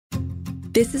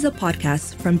This is a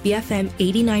podcast from BFM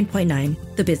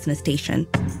 89.9, the business station.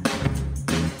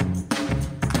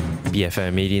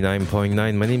 BFM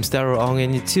 89.9, my name's Darryl Ong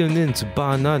and you tune in to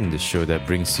Bar None, the show that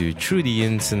brings you through the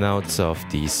ins and outs of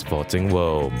the sporting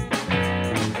world.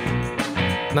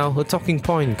 Now, a talking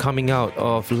point coming out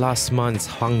of last month's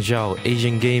Hangzhou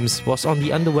Asian Games was on the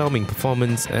underwhelming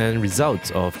performance and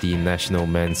results of the national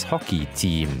men's hockey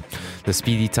team. The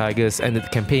Speedy Tigers ended the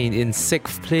campaign in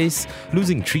 6th place,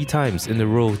 losing 3 times in a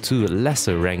row to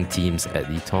lesser-ranked teams at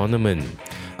the tournament.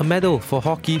 A medal for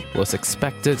hockey was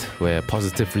expected, where a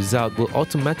positive result will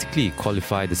automatically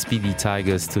qualify the Speedy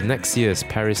Tigers to next year's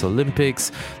Paris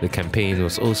Olympics. The campaign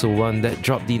was also one that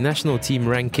dropped the national team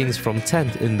rankings from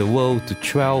 10th in the world to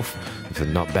 12th, with a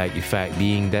knockback effect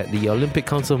being that the Olympic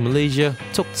Council of Malaysia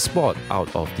took the sport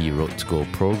out of the Road to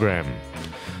Gold program.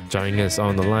 Joining us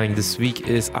on the line this week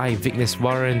is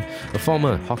Vigneswaran, a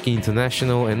former hockey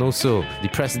international and also the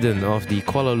president of the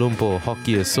Kuala Lumpur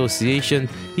Hockey Association.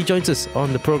 He joins us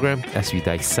on the program as we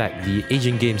dissect the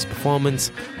Asian Games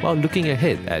performance while looking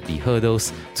ahead at the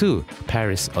hurdles to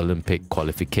Paris Olympic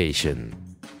qualification.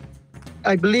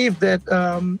 I believe that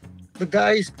the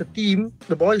guys, the team,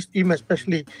 the boys team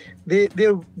especially,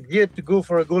 they're geared to go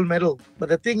for a gold medal. But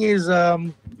the thing is,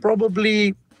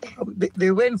 probably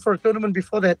they went for a tournament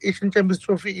before that, Asian Champions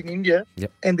Trophy in India,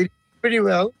 and they did pretty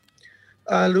well,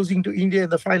 losing to India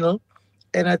in the final.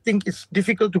 And I think it's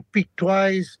difficult to pick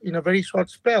twice in a very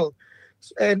short spell.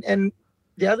 And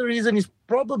the other reason is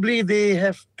probably they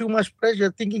have too much pressure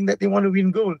thinking that they want to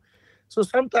win gold. So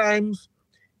sometimes,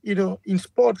 in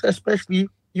sports especially,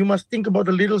 you must think about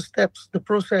the little steps, the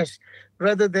process,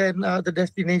 rather than the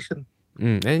destination.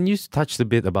 And you touched a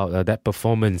bit about that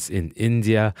performance in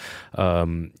India.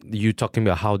 You talking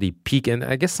about how they peak, and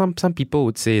I guess some people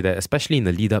would say that, especially in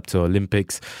the lead up to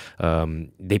Olympics,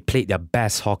 they played their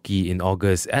best hockey in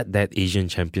August at that Asian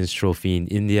Champions Trophy in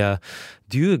India.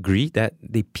 Do you agree that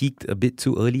they peaked a bit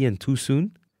too early and too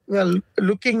soon? Well,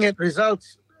 looking at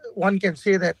results, one can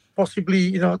say that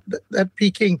possibly, that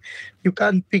peaking, you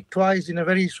can't peak twice in a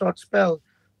very short spell,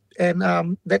 and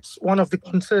that's one of the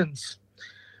concerns.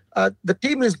 The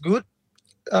team is good,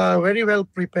 very well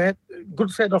prepared,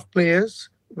 good set of players,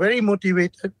 very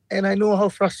motivated. And I know how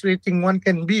frustrating one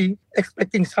can be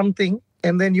expecting something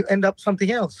and then you end up something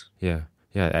else. Yeah,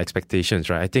 expectations,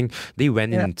 right? I think they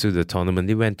went into the tournament,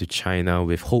 they went to China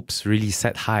with hopes really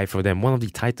set high for them. One of the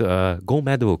title gold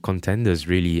medal contenders,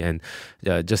 really. And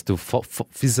just to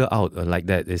fizzle out like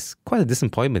that is quite a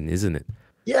disappointment, isn't it?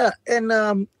 Yeah,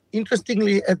 and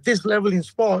interestingly, at this level in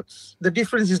sports, the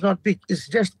difference is not big. It's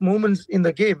just moments in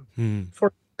the game.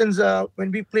 For instance,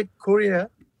 when we played Korea,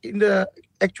 in the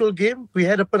actual game, we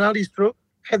had a penalty stroke.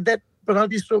 Had that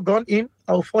penalty stroke gone in,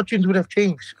 our fortunes would have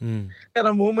changed. There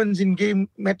are moments in game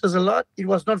matters a lot. It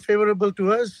was not favorable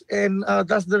to us, and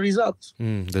that's the results.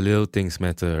 The little things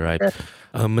matter, right?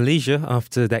 Malaysia,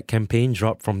 after that campaign,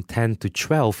 dropped from 10 to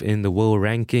 12 in the world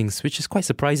rankings, which is quite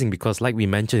surprising because, like we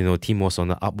mentioned, the team was on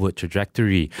an upward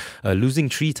trajectory, losing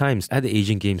 3 times at the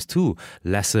Asian Games to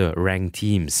lesser ranked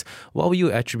teams. What will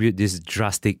you attribute this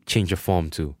drastic change of form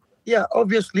to? Yeah,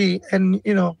 obviously, and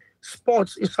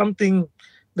sports is something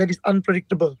that is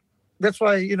unpredictable. That's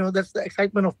why, that's the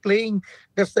excitement of playing.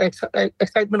 That's the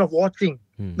excitement of watching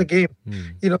the game.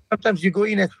 Sometimes you go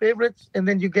in as favorites and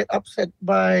then you get upset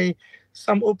by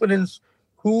some opponents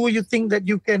who you think that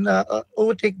you can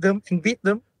overtake them and beat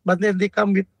them, but then they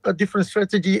come with a different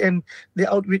strategy and they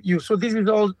outwit you. So this is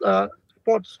all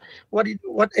sports, what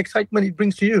excitement it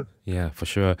brings to you. Yeah, for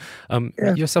sure.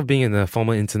 Yourself being a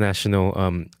former international,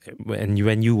 and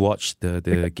when you watch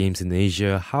the games in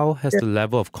Asia, how has the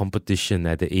level of competition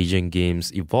at the Asian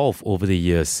Games evolved over the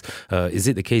years? Is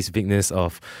it the case, Vignes,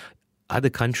 of other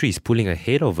countries pulling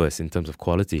ahead of us in terms of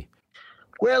quality?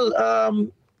 Well,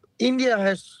 India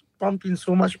has pumped in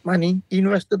so much money,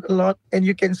 invested a lot, and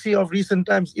you can see of recent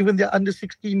times, even their under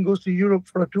 16 goes to Europe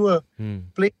for a tour,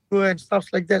 play tour and stuff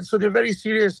like that. So they're very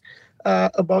serious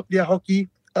about their hockey.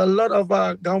 A lot of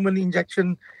government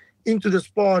injection into the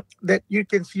sport that you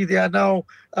can see they are now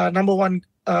number one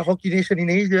hockey nation in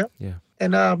Asia. Yeah.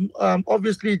 And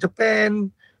obviously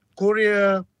Japan,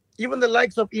 Korea, even the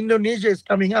likes of Indonesia is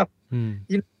coming up.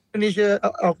 Indonesia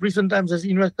of recent times has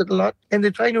invested a lot and they're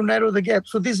trying to narrow the gap.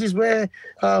 So this is where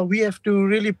we have to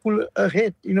really pull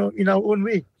ahead, in our own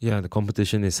way. Yeah, the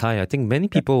competition is high. I think many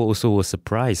people also were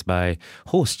surprised by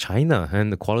host China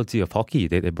and the quality of hockey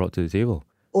that they brought to the table.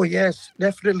 Oh, yes,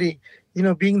 definitely.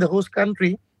 Being the host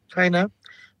country, China,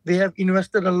 they have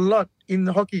invested a lot in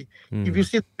hockey. If you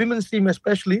see the women's team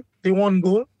especially, they won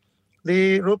gold.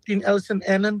 They roped in Alison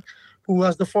Annan, who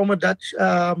was the former Dutch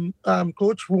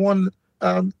coach who won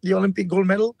the Olympic gold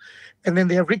medal. And then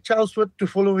they have Rick Charlesworth to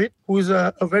follow it, who is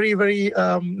a very, very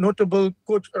notable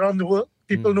coach around the world.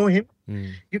 People know him.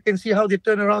 You can see how they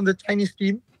turn around the Chinese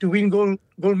team to win gold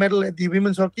medal at the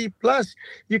women's hockey. Plus,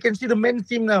 you can see the men's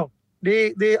team now.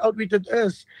 They outwitted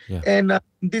us. Yeah. And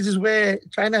this is where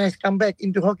China has come back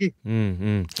into hockey.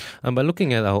 But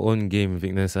looking at our own game,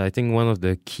 Vignes, I think one of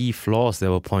the key flaws that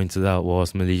were pointed out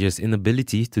was Malaysia's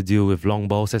inability to deal with long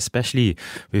balls, especially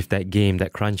with that game,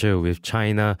 that cruncher with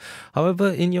China. However,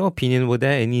 in your opinion, were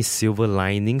there any silver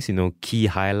linings, key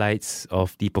highlights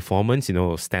of the performance,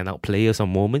 standout players or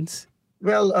moments?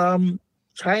 Well,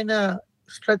 China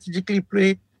strategically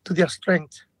played to their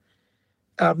strength.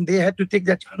 They had to take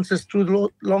their chances through the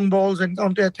long balls and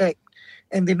counter-attack.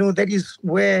 And they know that is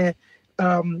where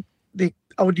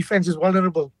our defense is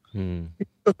vulnerable.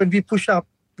 Because when we push up,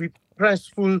 we press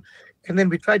full, and then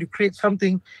we try to create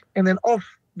something. And then off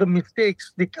the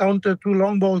mistakes, they counter through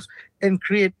long balls and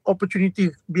create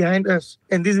opportunities behind us.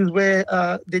 And this is where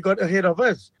they got ahead of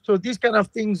us. So these kind of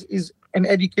things is an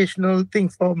educational thing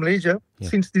for Malaysia. Yeah.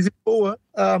 Since this is over,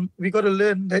 we got to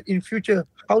learn that in future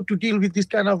how to deal with this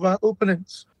kind of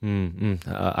opponents.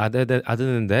 Other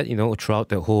than that, throughout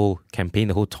the whole campaign,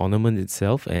 the whole tournament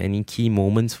itself, any key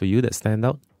moments for you that stand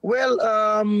out?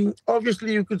 Well,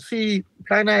 obviously you could see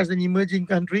China as an emerging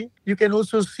country. You can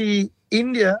also see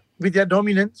India with their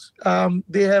dominance.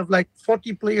 They have like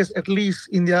 40 players at least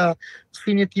in their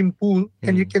senior team pool.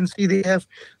 And you can see they have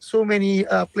so many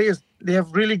players. They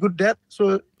have really good depth.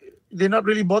 So they're not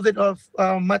really bothered of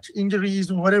much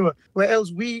injuries or whatever.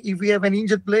 Whereas if we have an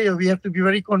injured player, we have to be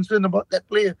very concerned about that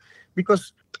player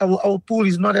because our pool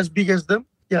is not as big as them.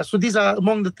 Yeah, so these are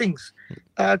among the things.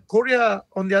 Korea,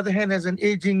 on the other hand, has an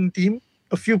aging team.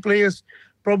 A few players,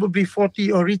 probably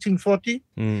 40 or reaching 40,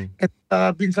 and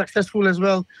been successful as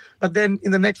well. But then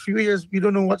in the next few years, we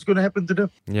don't know what's going to happen to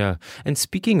them. Yeah, and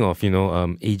speaking of,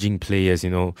 aging players,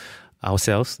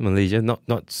 ourselves, Malaysia, not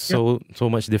so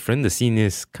much different. The scene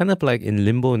is kind of like in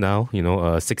limbo now.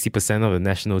 60% of the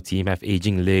national team have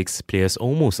aging legs, players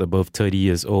almost above 30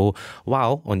 years old,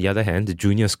 while on the other hand, the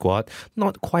junior squad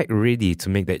not quite ready to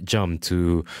make that jump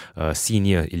to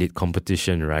senior elite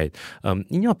competition, right?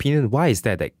 In your opinion, why is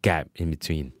there that gap in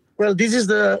between? Well, this is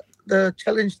the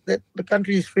challenge that the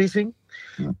country is facing.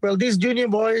 Well, these junior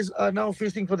boys are now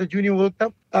facing for the Junior World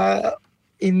Cup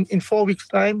in 4 weeks'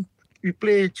 time. We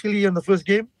play Chile on the first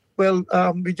game. Well,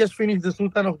 we just finished the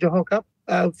Sultan of Johor Cup,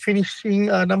 finishing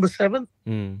number 7,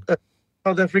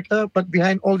 South Africa, but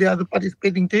behind all the other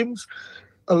participating teams.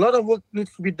 A lot of work needs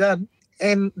to be done,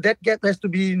 and that gap has to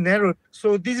be narrowed.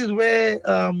 So this is where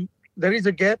there is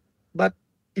a gap, but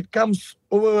it comes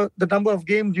over the number of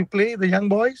games you play, the young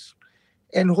boys,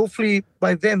 and hopefully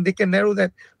by then they can narrow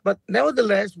that. But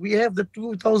nevertheless, we have the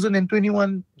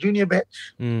 2021 junior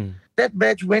batch. That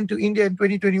batch went to India in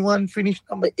 2021, finished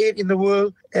number 8 in the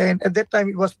world. And at that time,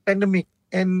 it was pandemic.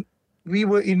 And we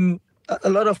were in a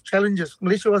lot of challenges.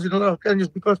 Malaysia was in a lot of challenges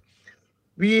because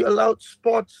we allowed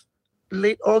sports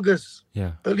late August,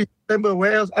 early September,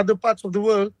 whereas other parts of the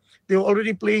world, they were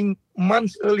already playing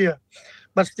months earlier.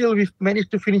 But still, we managed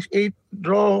to finish 8th,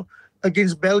 draw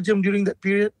against Belgium during that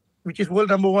period, which is world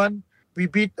number 1. We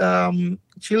beat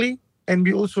Chile, and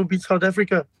we also beat South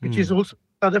Africa, which is also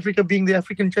South Africa being the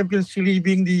African champions, Chile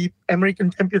being the American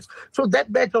champions. So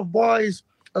that batch of boys,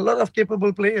 a lot of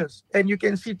capable players. And you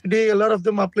can see today a lot of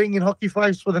them are playing in hockey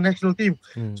fives for the national team.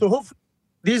 So hopefully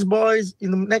these boys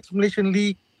in the next Malaysian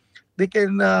League, they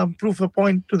can prove a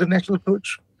point to the national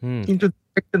coach into the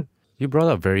section. You brought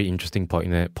up a very interesting point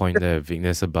there,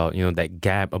 Vignes, about that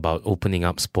gap about opening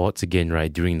up sports again,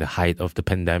 right, during the height of the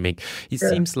pandemic. It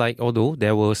seems like, although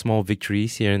there were small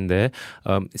victories here and there,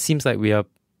 it seems like we are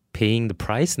paying the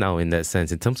price now in that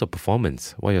sense, in terms of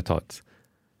performance. What are your thoughts?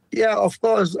 Yeah, of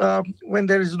course. When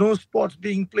there is no sports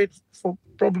being played for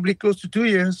probably close to 2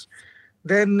 years,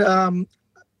 then the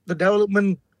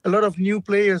development, a lot of new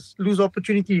players lose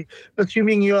opportunity.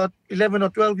 Assuming you're 11 or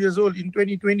 12 years old in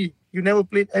 2020, you never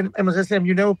played MSSM,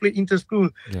 you never played inter-school.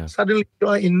 Suddenly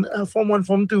you're in Form 1,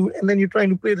 Form 2, and then you're trying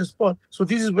to play the sport. So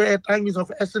this is where time is of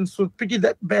essence. So pretty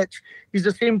that batch is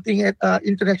the same thing at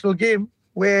international game,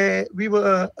 where we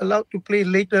were allowed to play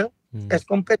later as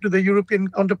compared to the European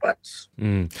counterparts.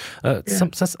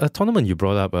 A tournament you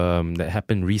brought up that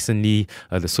happened recently,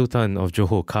 the Sultan of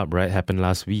Johor Cup, right, happened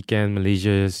last weekend.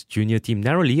 Malaysia's junior team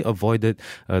narrowly avoided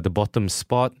the bottom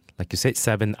spot. Like you said,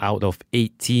 7 out of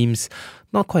 8 teams.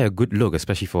 Not quite a good look,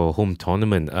 especially for a home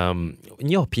tournament. In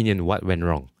your opinion, what went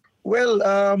wrong? Well,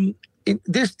 in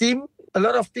this team, a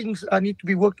lot of things need to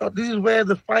be worked out. This is where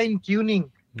the fine-tuning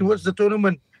towards the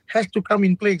tournament has to come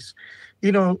in place.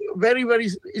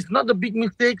 It's not the big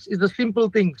mistakes, it's the simple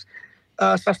things.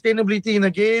 Sustainability in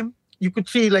a game. You could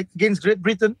see, like against Great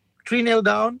Britain, 3-0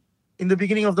 down in the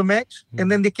beginning of the match,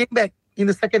 and then they came back in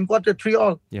the second quarter,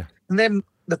 3-all. Yeah. And then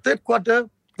the third quarter,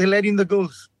 they let in the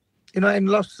goals, and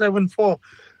lost 7-4.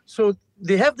 So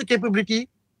they have the capability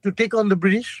to take on the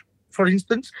British, for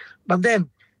instance, but then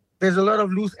there's a lot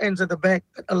of loose ends at the back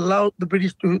that allowed the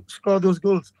British to score those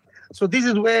goals. So this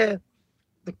is where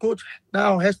the coach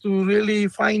now has to really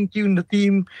fine-tune the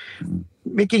team,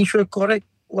 making sure correct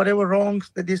whatever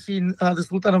wrongs that they see in the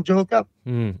Sultan of Johor Cup.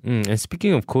 And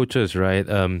speaking of coaches, right,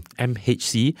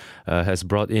 MHC has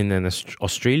brought in an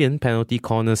Australian penalty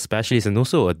corner specialist and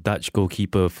also a Dutch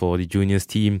goalkeeper for the juniors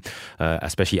team,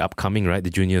 especially upcoming, right, the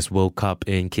Juniors World Cup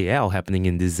in KL happening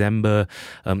in December.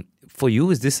 For you,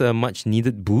 is this a much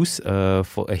needed boost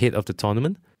for ahead of the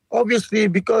tournament? Obviously,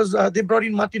 because they brought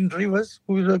in Martin Rivers,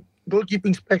 who is a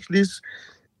goalkeeping specialist,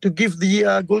 to give the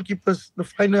goalkeepers the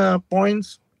finer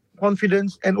points,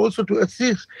 confidence, and also to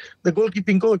assist the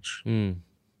goalkeeping coach.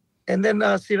 And then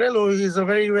Cirello is a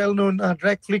very well-known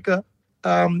drag flicker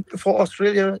for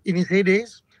Australia in his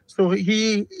heydays. So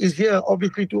he is here,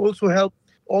 obviously, to also help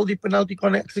all the penalty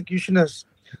corner executioners.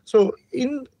 So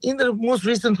in the most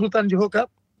recent Sultan Johor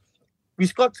Cup, we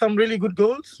scored some really good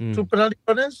goals through penalty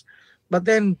corners, but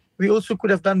then we also could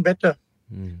have done better,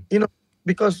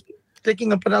 because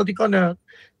taking a penalty corner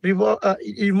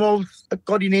involves a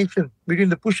coordination between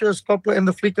the pusher, stopper, and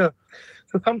the flicker.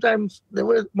 So sometimes there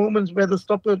were moments where the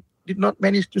stopper did not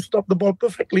manage to stop the ball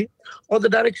perfectly, or the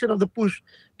direction of the push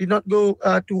did not go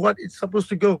to what it's supposed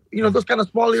to go. Those kind of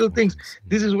small little things.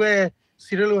 This is where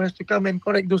Cirello has to come and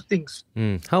correct those things.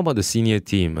 How about the senior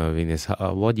team, Venus?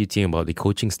 What do you think about the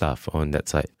coaching staff on that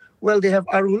side? Well, they have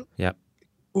Arul,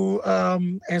 who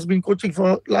has been coaching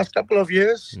for last couple of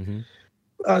years.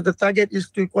 The target is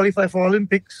to qualify for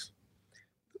Olympics.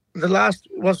 The last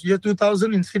was year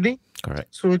 2000 in Sydney. Correct.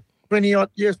 So 20-odd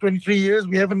years, 23 years,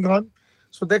 we haven't gone.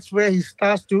 So that's where he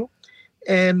starts to.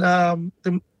 And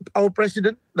our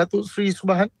president, Datuk Sri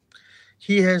Subahan,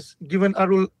 he has given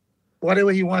Arul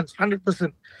whatever he wants,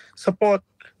 100% support,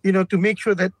 to make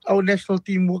sure that our national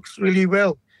team works really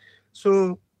well.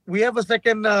 So we have a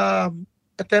second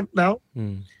attempt now.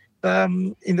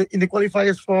 In the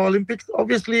qualifiers for Olympics.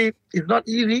 Obviously, it's not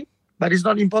easy, but it's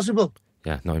not impossible.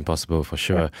 Yeah, not impossible for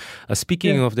sure.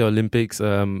 Speaking of the Olympics,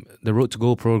 the Road to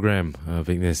Gold program,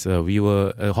 Vignesh,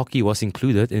 hockey was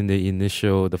included in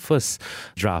the first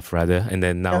draft rather, and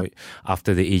then now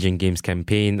after the Asian Games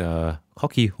campaign,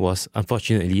 hockey was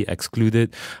unfortunately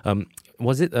excluded.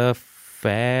 Was it a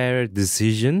fair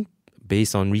decision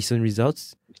based on recent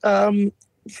results?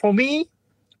 For me,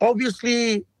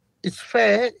 obviously, it's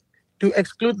fair to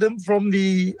exclude them from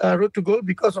the Road to Gold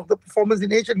because of the performance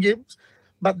in Asian Games.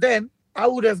 But then I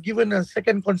would have given a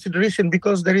second consideration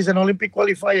because there is an Olympic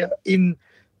qualifier in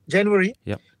January.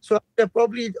 So I would have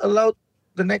probably allowed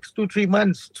the next 2-3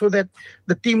 months so that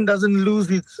the team doesn't lose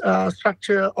its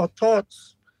structure or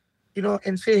thoughts,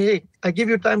 and say, hey, I give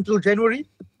you time till January.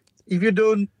 If you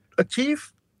don't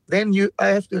achieve, then I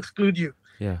have to exclude you.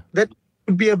 That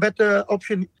would be a better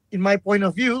option in my point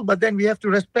of view, but then we have to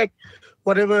respect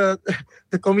whatever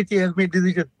the committee has made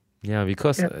decision. Yeah,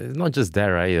 because it's not just that,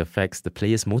 right? It affects the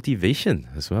players' motivation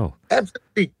as well.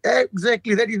 Absolutely.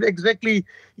 Exactly. That is exactly,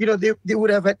 they would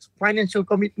have had financial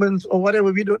commitments or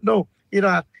whatever, we don't know,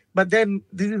 But then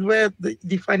this is where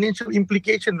the financial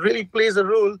implication really plays a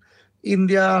role in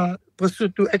their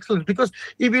pursuit to excellence. Because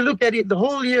if you look at it, the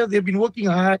whole year they've been working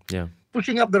hard,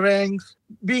 pushing up the ranks,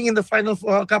 being in the final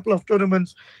for a couple of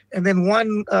tournaments, and then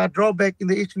one drawback in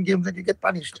the Asian Games that you get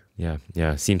punished.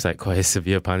 Yeah, seems like quite a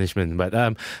severe punishment. But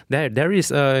there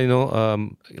is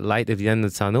light at the end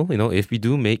of the tunnel. If we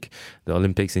do make the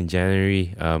Olympics in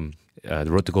January, the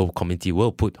Road to Gold committee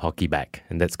will put hockey back,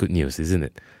 and that's good news, isn't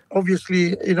it?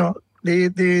 Obviously,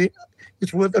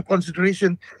 it's worth a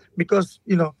consideration because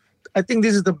I think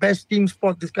this is the best team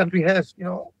sport this country has,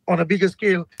 on a bigger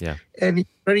scale. And it's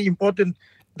very important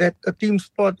that a team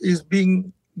sport is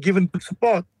being given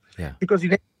support. Because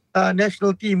in a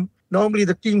national team, normally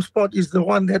the team sport is the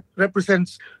one that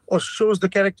represents or shows the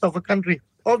character of a country.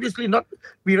 Obviously,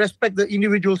 we respect the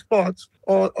individual sports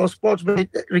or sports where it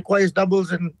requires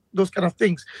doubles and those kind of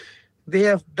things. They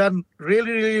have done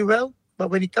really, really well. But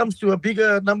when it comes to a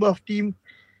bigger number of teams,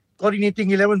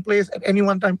 coordinating 11 players at any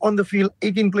one time on the field,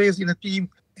 18 players in a team,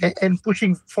 and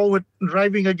pushing forward,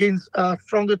 driving against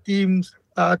stronger teams,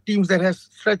 teams that has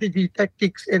strategy,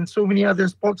 tactics, and so many other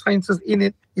sports sciences in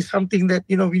it, is something that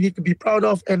we need to be proud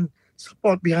of and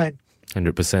support behind.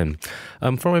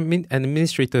 100%. From an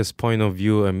administrator's point of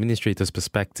view, administrator's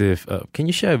perspective, can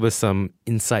you share with us some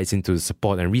insights into the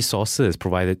support and resources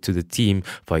provided to the team?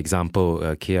 For example,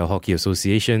 KL Hockey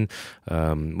Association.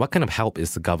 What kind of help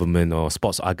is the government or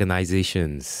sports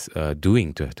organizations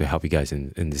doing to help you guys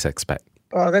in this aspect?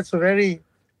 That's a very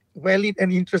valid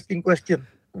and interesting question.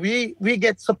 We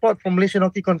get support from Malaysian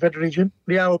Hockey Confederation.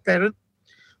 They are our parent.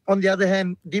 On the other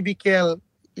hand, DBKL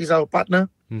is our partner.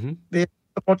 Mm-hmm. They're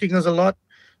supporting us a lot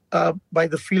by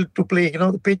the field to play,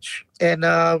 the pitch. And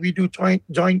we do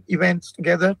joint events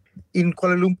together in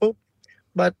Kuala Lumpur.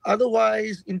 But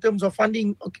otherwise, in terms of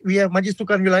funding, we have Majlis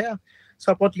Sukan Wilayah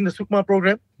supporting the SUKMA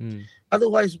program.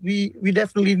 Otherwise, we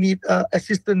definitely need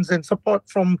assistance and support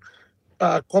from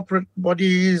corporate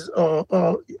bodies or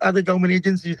other government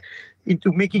agencies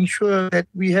into making sure that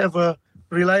we have a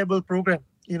reliable program,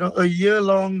 a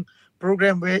year-long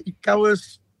program where it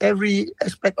covers every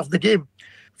aspect of the game,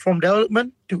 from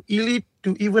development to elite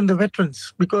to even the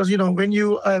veterans. Because, when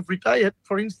you have retired,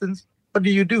 for instance, what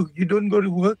do? You don't go to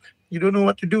work, you don't know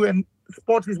what to do. And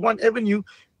sports is one avenue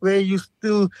where you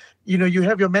still, you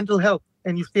have your mental health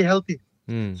and you stay healthy.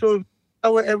 So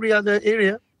our every other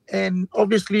area. And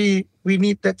obviously, we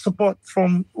need that support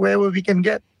from wherever we can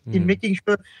get in making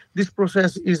sure this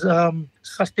process is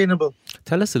sustainable.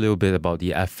 Tell us a little bit about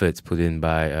the efforts put in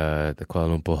by the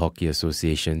Kuala Lumpur Hockey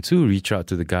Association to reach out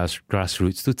to the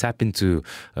grassroots to tap into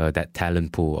that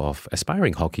talent pool of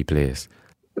aspiring hockey players.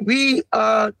 We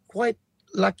are quite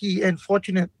lucky and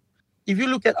fortunate. If you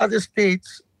look at other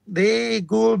states, they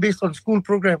go based on school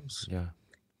programs. Yeah.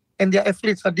 And their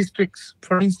athletes are districts,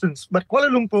 for instance. But Kuala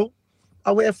Lumpur,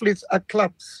 our athletes are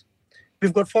clubs.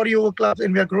 We've got 40 over clubs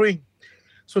and we are growing.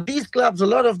 So these clubs, a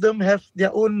lot of them have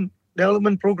their own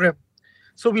development program.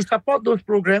 So we support those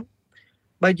programs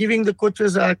by giving the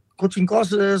coaches coaching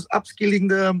courses, upskilling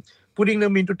them, putting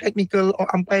them into technical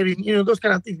or umpiring, those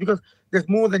kind of things, because there's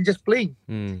more than just playing.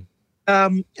 And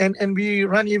we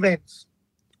run events,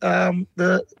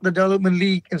 the development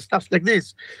league and stuff like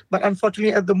this. But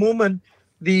unfortunately, at the moment,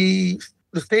 the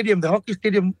stadium, the hockey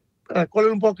stadium,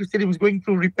 Kuala Lumpur Hockey Stadium is going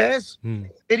through repairs,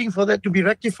 waiting for that to be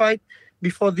rectified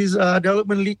before this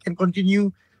development league can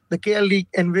continue, the KL League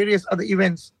and various other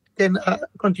events can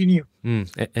continue.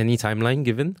 Any timeline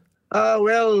given?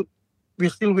 Well,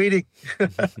 we're still waiting.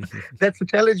 That's a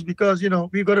challenge because,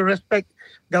 we've got to respect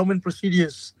government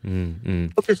procedures.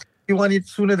 Obviously, we want it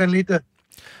sooner than later.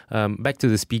 Back to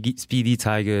the Speedy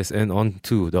Tigers and on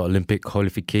to the Olympic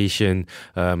qualification.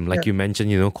 You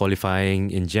mentioned,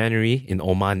 qualifying in January in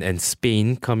Oman and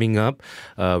Spain coming up.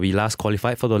 We last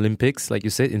qualified for the Olympics, like you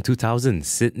said, in 2000,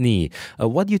 Sydney.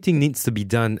 What do you think needs to be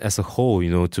done as a whole,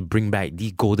 to bring back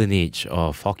the golden age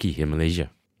of hockey in Malaysia?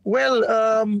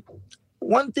 Well,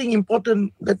 one thing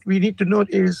important that we need to note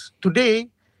is today,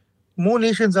 more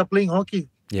nations are playing hockey.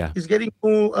 Yeah. It's getting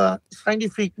more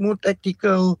scientific, more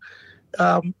tactical.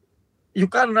 You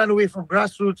can't run away from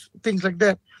grassroots, things like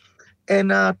that. And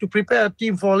to prepare a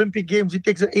team for Olympic Games, it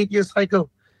takes an 8-year cycle.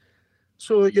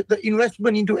 So the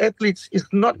investment into athletes is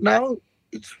not now,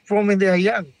 it's from when they are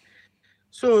young.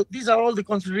 So these are all the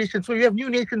considerations. So you have new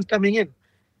nations coming in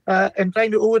and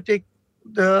trying to overtake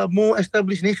the more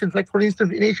established nations. Like, for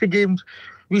instance, in Asia Games,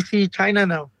 we see China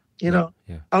now,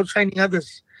 outshining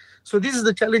others. So this is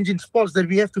the challenge in sports that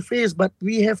we have to face, but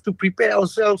we have to prepare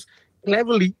ourselves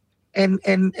cleverly and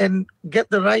get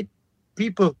the right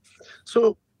people.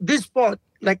 So this sport,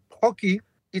 like hockey,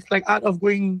 it's like art of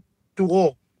going to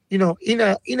war. In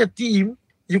a team,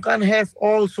 you can't have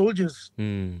all soldiers.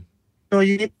 You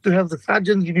need to have the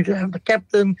sergeant, you need to have the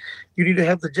captain, you need to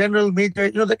have the general, major,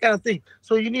 that kind of thing.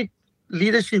 So you need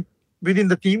leadership within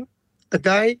the team. The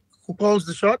guy who calls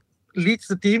the shot, leads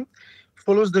the team,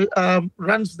 follows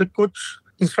runs the coach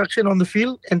instruction on the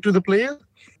field and to the players.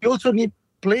 You also need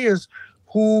players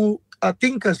who are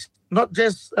thinkers, not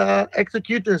just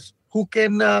executors, who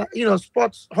can,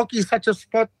 sports, hockey is such a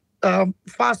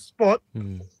fast sport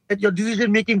that your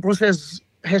decision-making process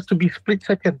has to be split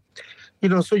second.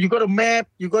 So you got to map,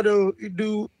 you got to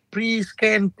do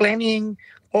pre-scan planning,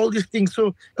 all these things.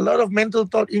 So a lot of mental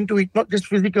thought into it, not just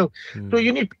physical. So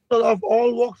you need people of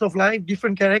all walks of life,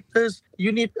 different characters.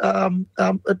 You need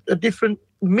a different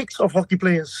mix of hockey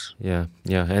players. Yeah.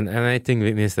 And I think,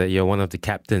 Witness, that you're one of the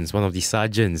captains, one of the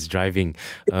sergeants driving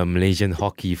Malaysian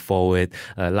hockey forward.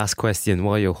 Last question,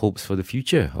 what are your hopes for the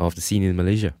future of the scene in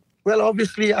Malaysia? Well,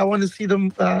 obviously, I want to see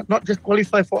them not just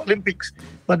qualify for Olympics,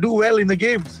 but do well in the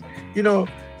games.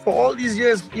 For all these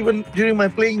years, even during my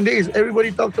playing days,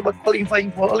 everybody talks about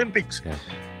qualifying for Olympics. Yeah.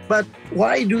 But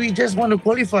why do we just want to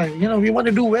qualify? We want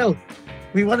to do well.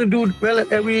 We want to do well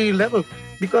at every level.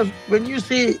 Because when you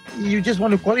say you just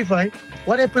want to qualify,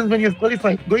 what happens when you've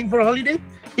qualified? Going for a holiday?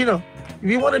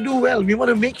 We want to do well. We want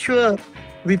to make sure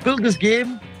we build this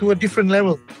game to a different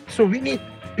level. So we need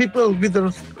people with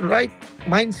the right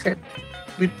mindset,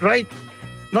 with right,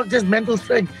 not just mental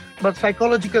strength, but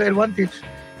psychological advantage,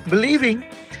 believing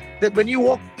that when you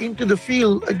walk into the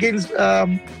field against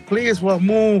players who are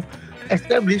more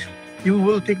established, you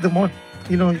will take them on.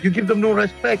 You give them no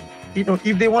respect.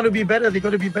 If they want to be better, they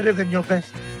got to be better than your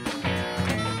best.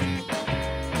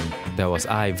 That was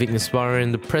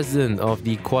Vigneswaran, the president of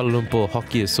the Kuala Lumpur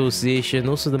Hockey Association,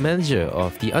 also the manager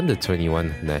of the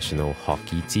Under-21 national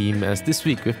hockey team, as this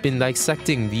week we've been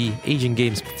dissecting the Asian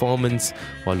Games performance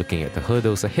while looking at the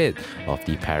hurdles ahead of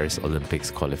the Paris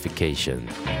Olympics qualification.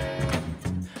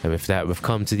 And with that, we've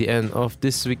come to the end of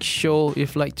this week's show.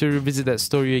 If you'd like to revisit that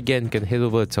story again, you can head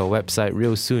over to our website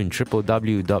real soon,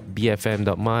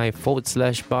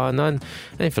 www.bfm.my/Bar None.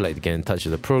 And if you'd like to get in touch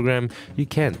with the program, you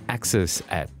can access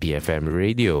at BFM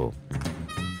Radio.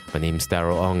 My name's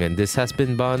Darryl Ong, and this has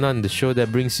been Bar None, the show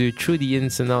that brings you through the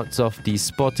ins and outs of the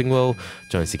sporting world.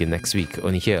 Join us again next week,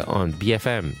 only here on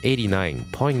BFM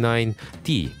 89.9,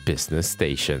 the business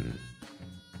station.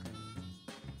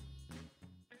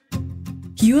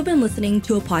 You have been listening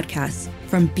to a podcast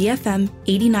from BFM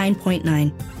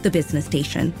 89.9, the business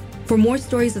station. For more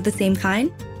stories of the same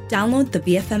kind, download the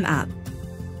BFM app.